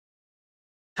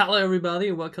Hello everybody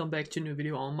and welcome back to a new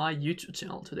video on my YouTube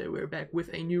channel. Today we're back with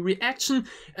a new reaction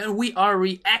and we are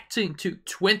reacting to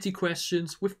 20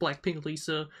 questions with BLACKPINK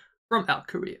Lisa from ELLE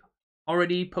Korea.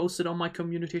 Already posted on my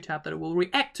community tab that I will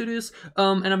react to this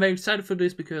and I'm very excited for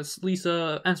this because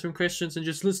Lisa answering questions and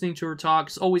just listening to her talk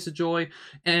is always a joy.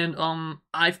 And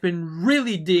I've been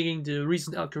really digging the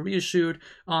recent ELLE Korea shoot.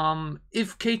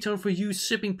 If K-Tone for You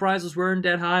shipping prices weren't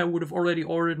that high, I would have already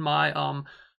ordered my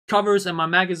covers and my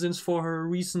magazines for her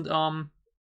recent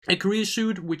Korea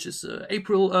shoot, which is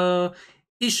April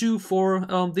issue for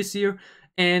this year.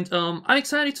 And I'm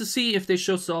excited to see if they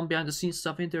show some behind the scenes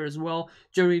stuff in there as well.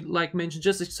 Jerry, like mentioned,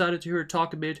 just excited to hear her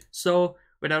talk a bit. So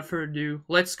without further ado,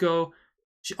 let's go.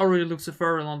 She already looks a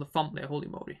furry on the thumbnail, holy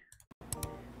moly.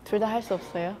 둘 다 할 수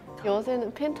없어요.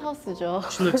 요새는 펜트하우스죠.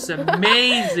 She looks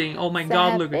amazing. Oh my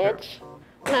god, look at her.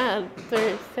 하나,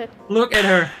 둘, 셋. Look at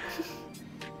her.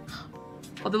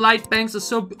 Oh, the light bangs are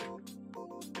so.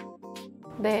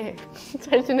 네,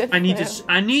 잘 지냈어요.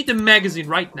 I need the magazine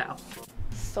right now.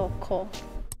 So cool.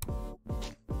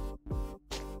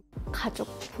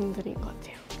 가족분들인 것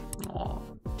같아요.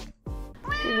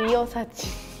 리오 사진,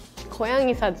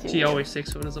 고양이 사진. She always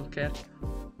takes photos of a cat.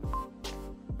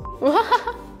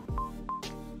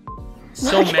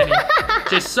 So many.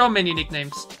 There's so many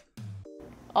nicknames.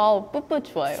 뿌뿌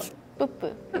좋아요.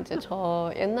 뿌뿌. 이제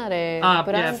저 옛날에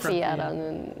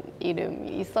브란치아라는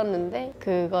이름이 있었는데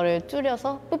그거를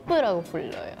줄여서 뿌뿌라고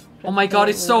불러요. Oh my god,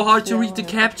 it's so hard to read the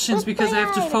captions because I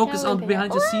have to focus on the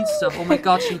behind the scenes stuff. Oh my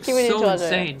god, she looks so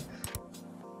insane.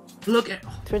 Look at.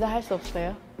 둘 다 할 수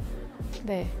없어요?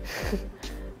 네.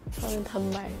 저는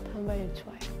단발이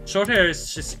좋아요. Short hair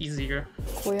is just easier.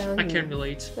 고양이. I can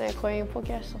relate. 네, 고양이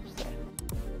포기할 수 없어요.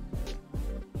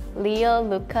 리오,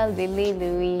 루카, 릴리,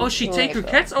 루이. Oh, she take her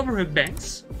cats over her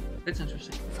bangs? That's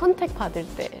interesting. 선택 받을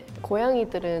때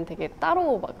고양이들은 되게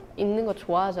따로 막 있는 거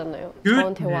좋아하잖아요.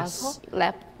 Goodness. 저한테 와서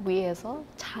랩 위에서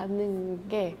자는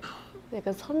게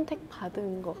약간 선택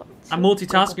받은 것 같아. I'm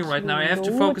multitasking right now. I have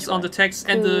to focus on the text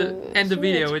and the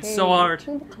video. It's so hard.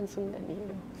 행복한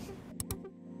순간이에요.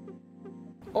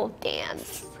 Oh,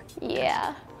 dance.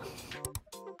 Yeah.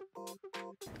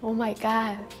 Oh my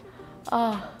god.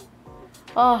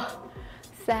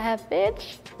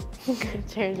 Savage.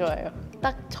 제일 좋아요.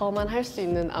 딱 저만 할 수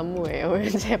있는 안무예요.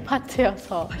 제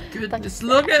파트여서. My goodness,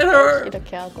 look at her.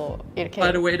 이렇게 하고 이렇게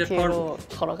By the way, that 뒤로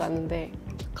걸어가는데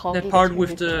that part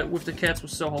with the cats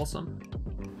was so wholesome.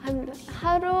 한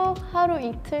하루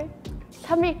이틀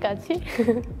 3일까지.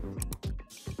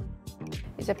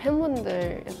 이제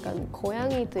팬분들 약간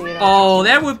고양이들이랑. Oh,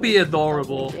 that would be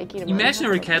adorable.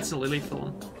 Imaginary cats in Lily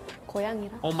film.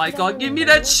 고양이랑. Oh my god, give me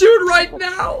that shoot right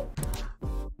now.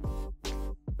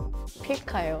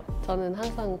 필카요. 저는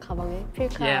항상 가방에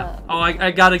필카. Yeah. Oh,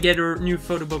 I gotta get her new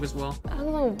photo book as well.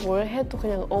 항상 뭘 해도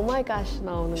그냥 Oh my gosh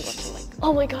나오는 것 같아요. Like,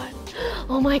 Oh my god,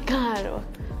 Oh my god.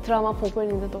 드라마 보고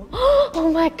있는데도 Oh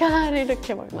my god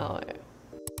이렇게 막 나와요.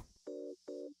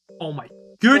 Oh my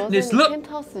goodness, look.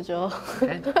 펜트하우스죠.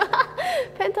 Okay.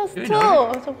 펜트하우스 2.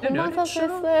 저 본방사수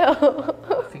했어요.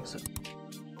 I think so.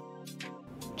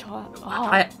 좋아.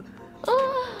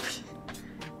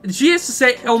 She has to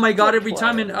say, "Oh my god," every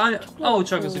time, and oh,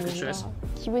 chocolate's a good choice.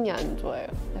 기분이 안 좋아요.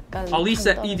 약간.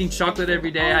 Lisa eating chocolate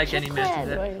every day, I can imagine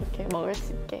that. 이렇게 먹을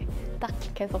수 있게 딱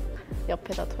계속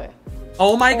옆에다 둬요.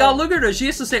 Oh my god, look at her! She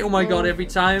has to say, "Oh my god," every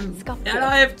time, and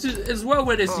I have to as well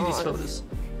when I see these photos.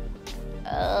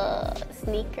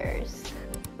 Sneakers.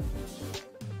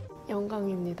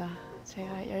 영광입니다.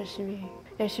 제가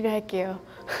열심히 할게요.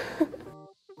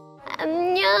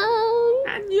 안녕.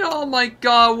 Oh my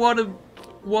god, what a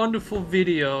wonderful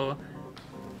video.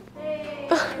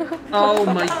 Oh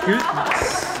my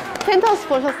goodness. 펜트하우스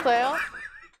보셨어요?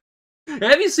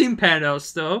 Have you seen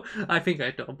Penthouse though? I think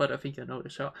I don't, but I think I know the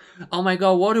show. Oh my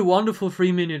god, what a wonderful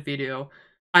 3-minute video.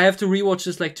 I have to rewatch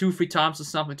this like 2-3 times or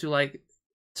something to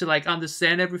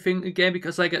understand everything again,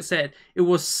 because like I said, it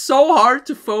was so hard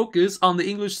to focus on the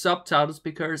English subtitles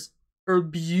because her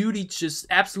beauty just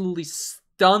absolutely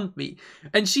stunned me.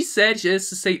 And she said she has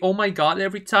to say "Oh my god"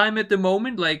 every time at the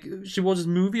moment, like she watches a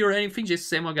movie or anything, she has to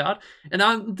say "Oh my god." And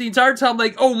I'm the entire time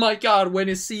like "Oh my god" when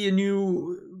I see a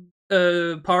new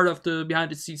part of the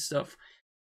behind the scenes stuff.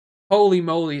 Holy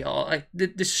moly,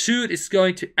 the shoot is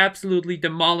going to absolutely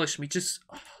demolish me. Just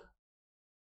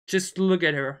look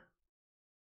at her.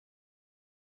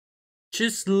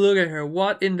 Just look at her.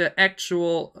 What in the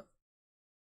actual...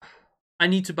 I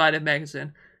need to buy that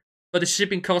magazine. But the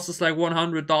shipping cost is like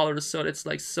 $100, so that's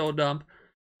like so dumb.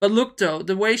 But look though,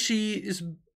 the way she is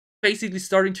basically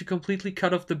starting to completely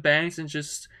cut off the bangs and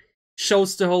just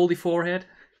shows the holy forehead.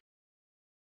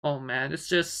 Oh man, it's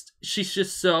just, she's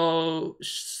just so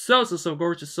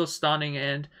gorgeous, so stunning,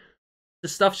 and the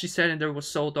stuff she said in there was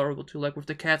so adorable too, like with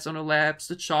the cats on her laps,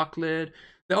 the chocolate,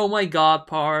 the oh my god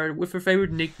part, with her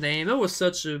favorite nickname. It was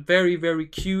such a very, very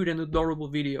cute and adorable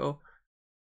video.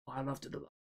 Oh, I loved it a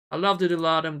lot. I loved it a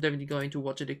lot. I'm definitely going to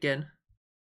watch it again.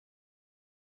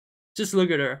 Just look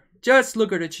at her. Just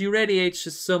look at it. She radiates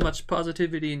just so much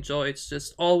positivity and joy. It's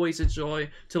just always a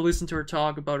joy to listen to her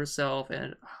talk about herself,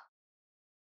 and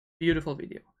beautiful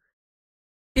video.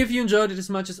 If you enjoyed it as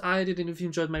much as I did, and if you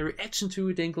enjoyed my reaction to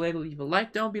it, then gladly leave a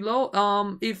like down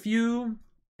below. If you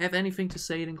have anything to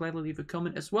say, then gladly leave a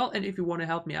comment as well. And if you want to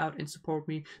help me out and support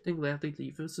me, then gladly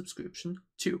leave a subscription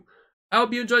too. I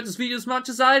hope you enjoyed this video as much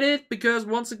as I did, because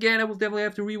once again, I will definitely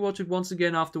have to rewatch it once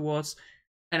again afterwards.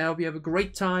 And I hope you have a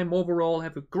great time overall.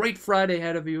 Have a great Friday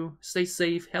ahead of you. Stay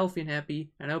safe, healthy, and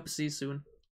happy. And I hope to see you soon.